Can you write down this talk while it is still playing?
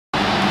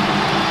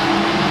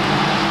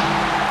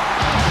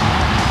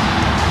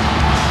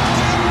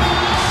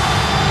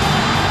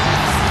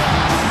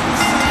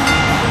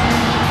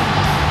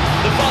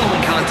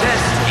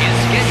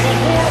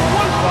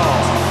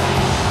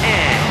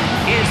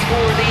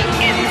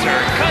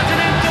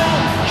Intercontinental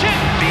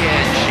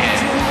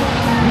Championship.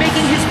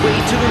 Making his way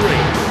to the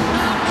ring,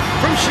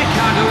 from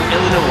Chicago,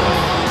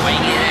 Illinois, weighing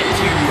in at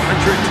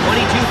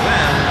 222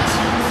 pounds,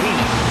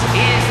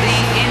 he is the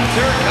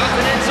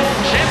Intercontinental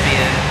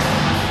Champion,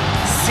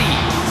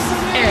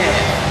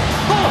 CM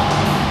Punk.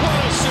 What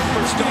a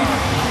superstar.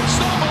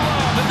 So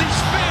beloved, and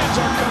these fans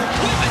are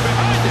completely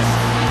behind him.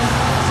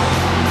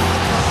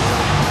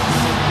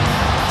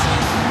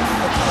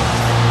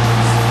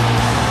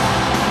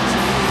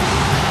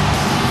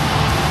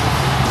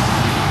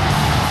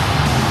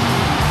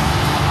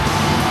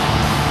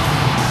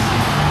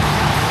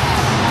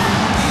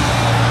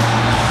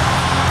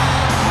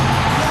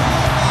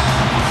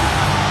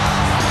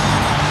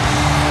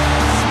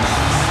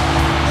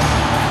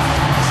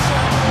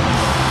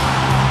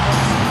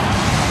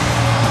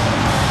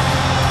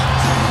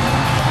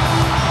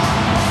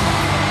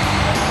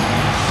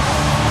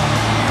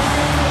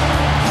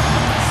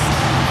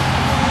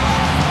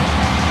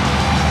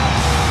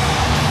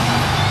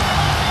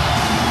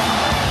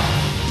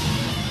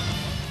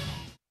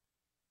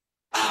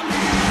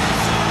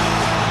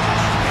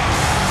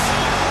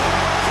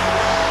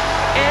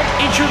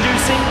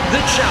 Introducing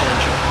the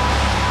challenger,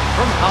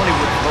 from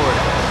Hollywood,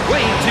 Florida,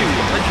 weighing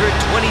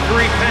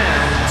 223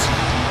 pounds,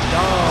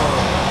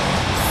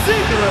 Dolph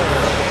Ziggler.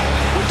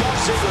 When Dolph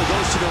Ziggler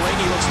goes to the ring,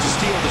 he looks to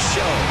steal the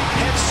show,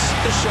 hence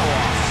the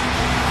show-off.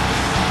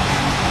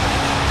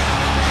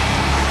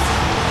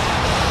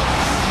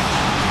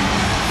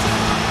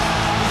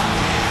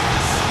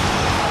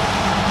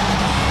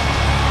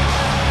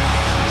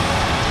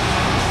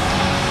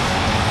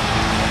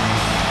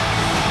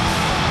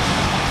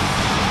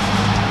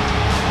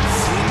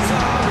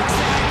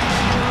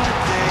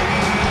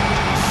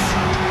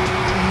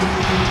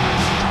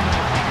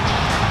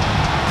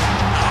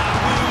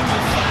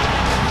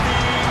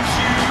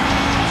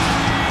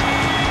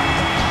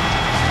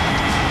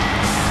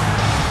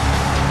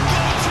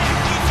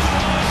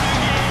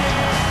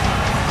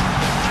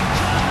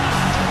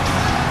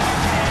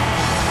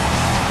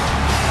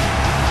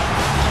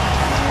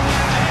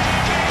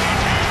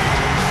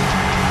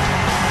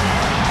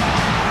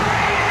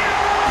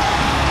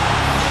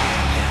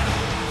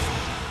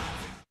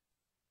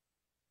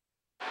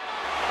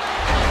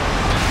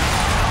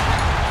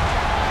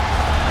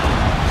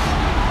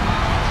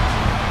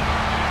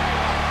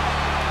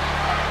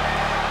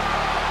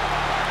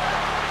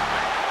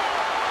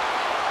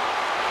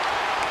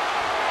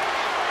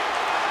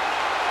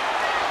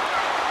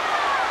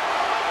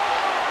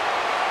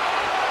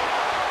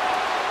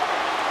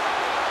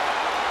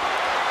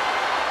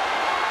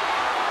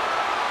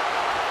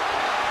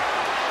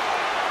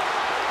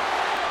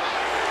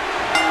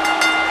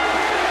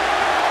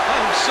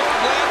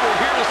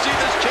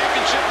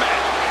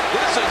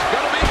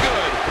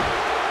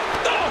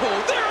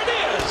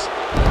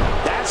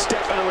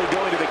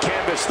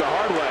 The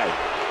hard way.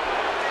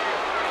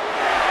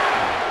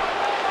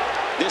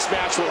 This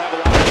match will have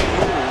a lot of big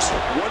moves.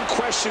 One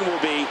question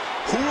will be,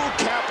 who will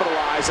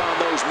capitalize on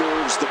those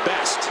moves the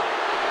best?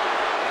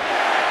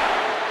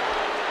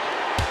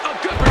 A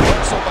good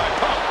reversal by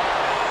Punk.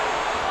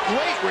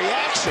 Great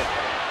reaction.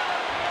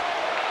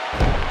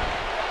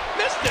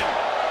 Missed him.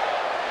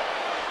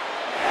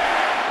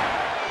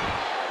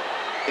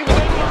 He was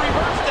able to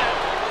reverse that.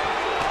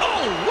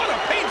 Oh, what a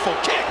painful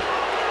kick.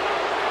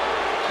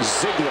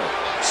 Ziggler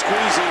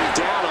squeezing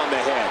down on the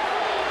head.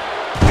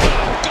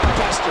 Oh,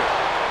 gutbuster.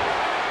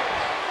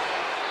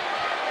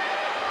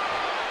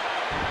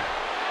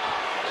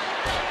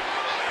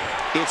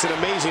 It's an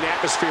amazing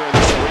atmosphere in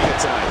this arena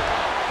tonight.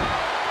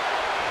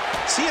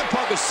 CM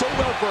Punk is so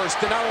well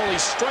versed in not only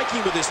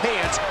striking with his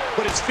hands,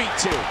 but his feet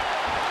too.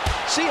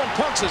 CM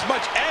Punk's as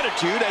much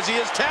attitude as he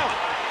is talent,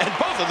 and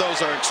both of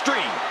those are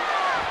extreme.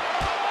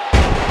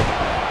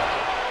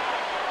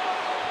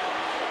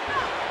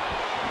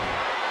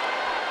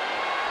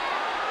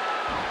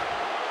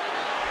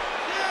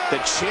 The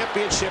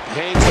championship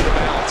hangs in the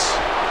balance.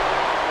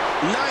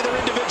 Neither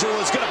individual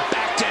is going to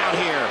back down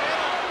here.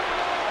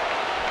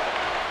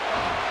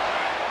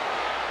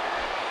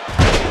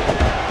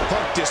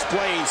 Punk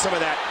displaying some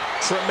of that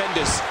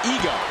tremendous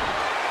ego.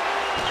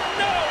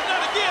 No,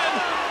 not again.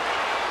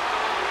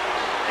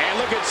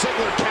 And look at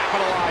Ziggler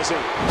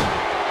capitalizing.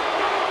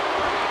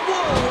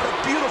 Whoa, what a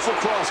beautiful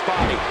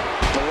crossbody.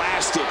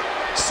 Blasted.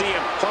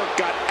 CM Punk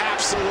got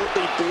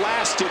absolutely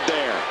blasted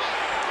there.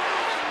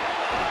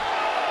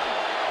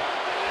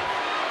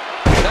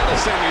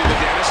 Send you to the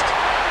dentist.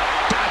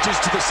 Dodges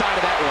to the side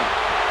of that one.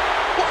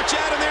 Watch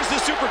out, and there's the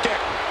super kick.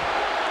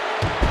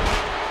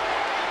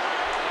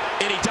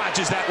 And he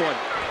dodges that one.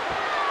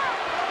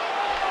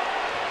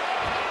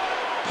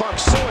 Punk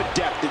so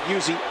adept at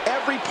using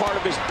every part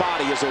of his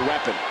body as a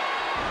weapon.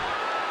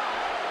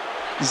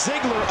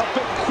 Ziggler a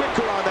bit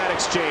quicker on that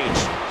exchange.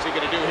 What's he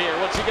going to do here?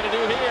 What's he going to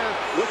do here?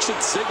 What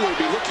should Ziggler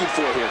be looking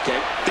for here,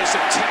 King? This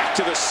attack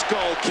to the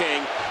skull,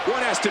 King.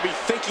 One has to be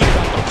thinking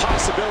about the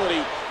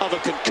possibility of a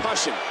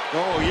concussion.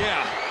 Oh,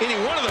 yeah. Any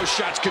one of those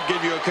shots could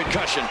give you a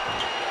concussion.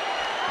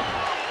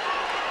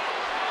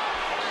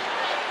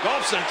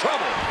 Dolph's in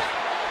trouble.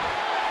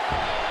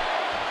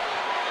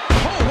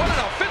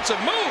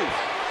 defensive move.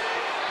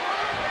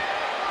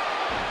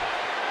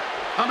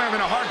 I'm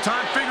having a hard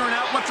time figuring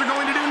out what they're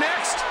going to do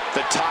next.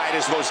 The tide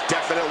has most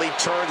definitely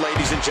turned,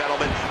 ladies and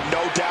gentlemen.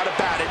 No doubt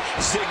about it.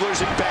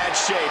 Ziggler's in bad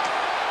shape.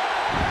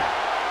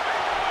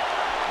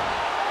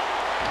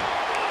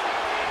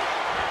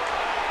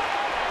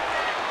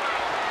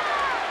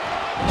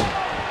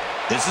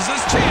 This is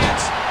his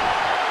chance.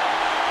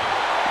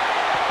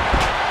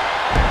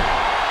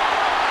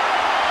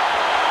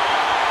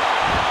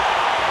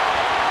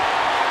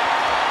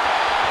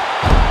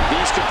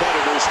 These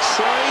competitors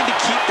trying to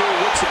keep their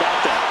wits about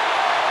them.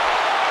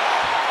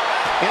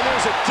 And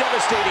there's a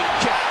devastating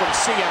kick from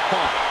CM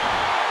Punk.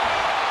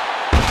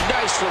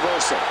 Nice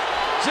reversal.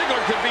 Ziggler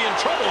could be in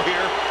trouble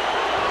here.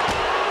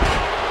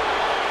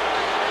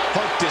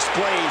 Punk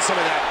displaying some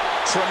of that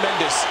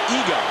tremendous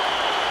ego.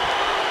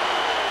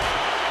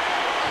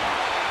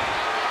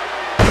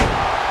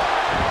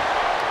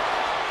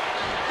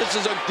 This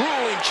is a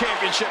grueling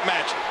championship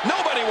match.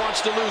 Nobody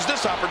wants to lose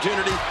this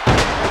opportunity.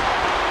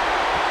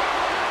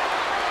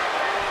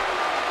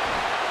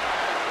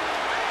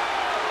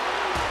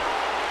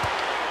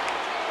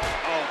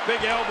 Oh,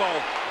 big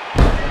elbow.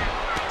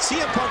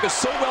 CM Punk is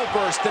so well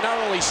versed in not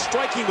only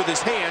striking with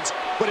his hands,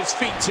 but his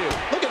feet too.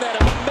 Look at that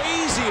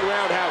amazing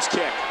roundhouse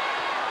kick.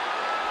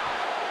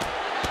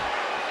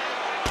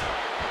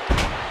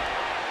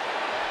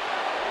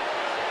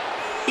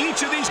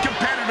 Each of these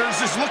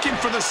competitors is looking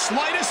for the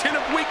slightest hint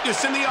of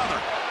weakness in the other.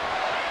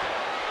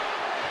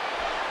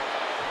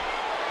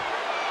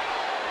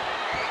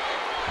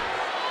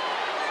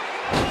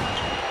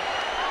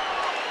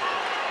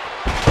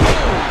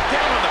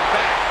 Down on the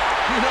back.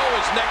 You know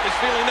his neck is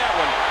feeling that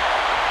one.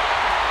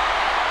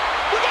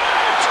 Look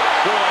out!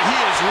 Boy, he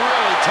is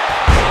really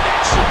tough. And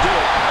that should do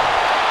it.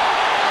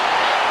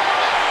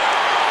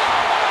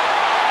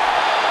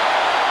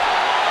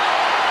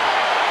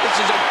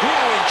 This is a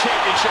grueling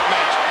championship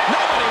match.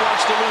 Nobody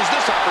wants to lose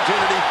this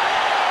opportunity.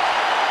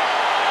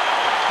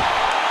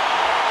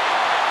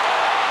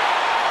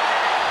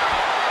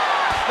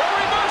 The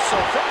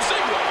reversal from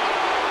Ziggler.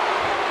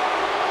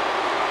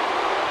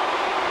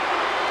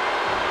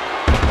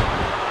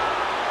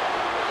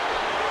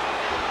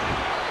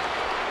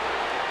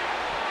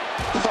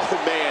 Oh,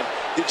 man.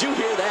 Did you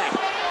hear that?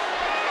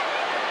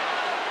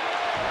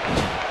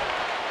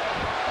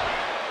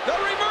 The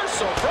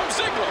reversal from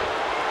Ziggler.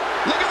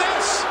 Look at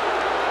this.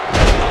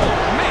 Oh,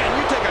 man,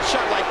 you take a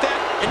shot like that,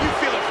 and you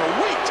feel it for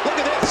weeks. Look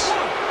at this.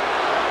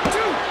 1, 2.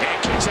 And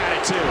kicks out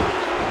at 2.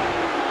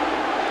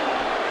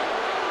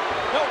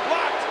 No,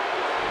 blocked.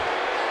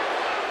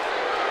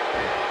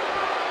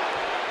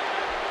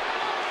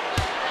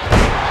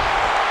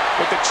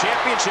 With the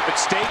championship at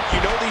stake,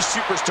 you know these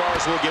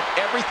superstars will give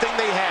everything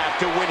they have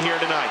to win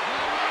here tonight.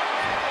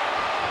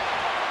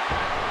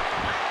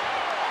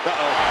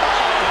 Uh-oh.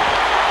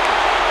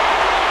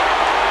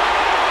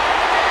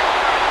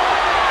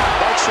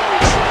 That's showing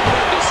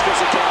tremendous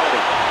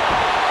physicality.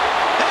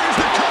 There's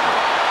the cover.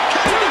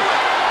 Can he do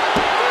it?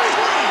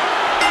 3.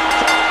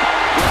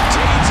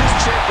 Retains his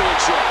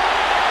championship.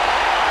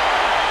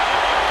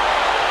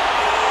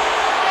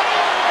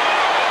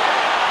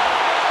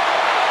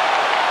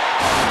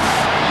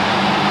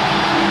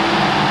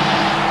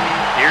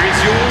 Here is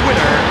your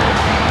winner,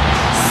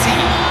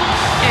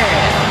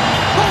 CM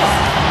Punk.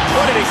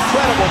 What an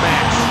incredible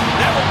match.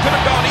 That one could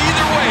have gone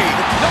either way.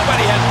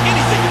 Nobody has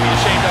anything to be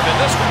ashamed of in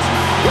this one.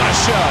 What a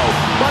show.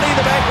 Money in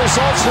the Bank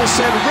results will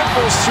send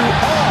ripples through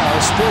all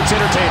sports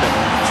entertainment.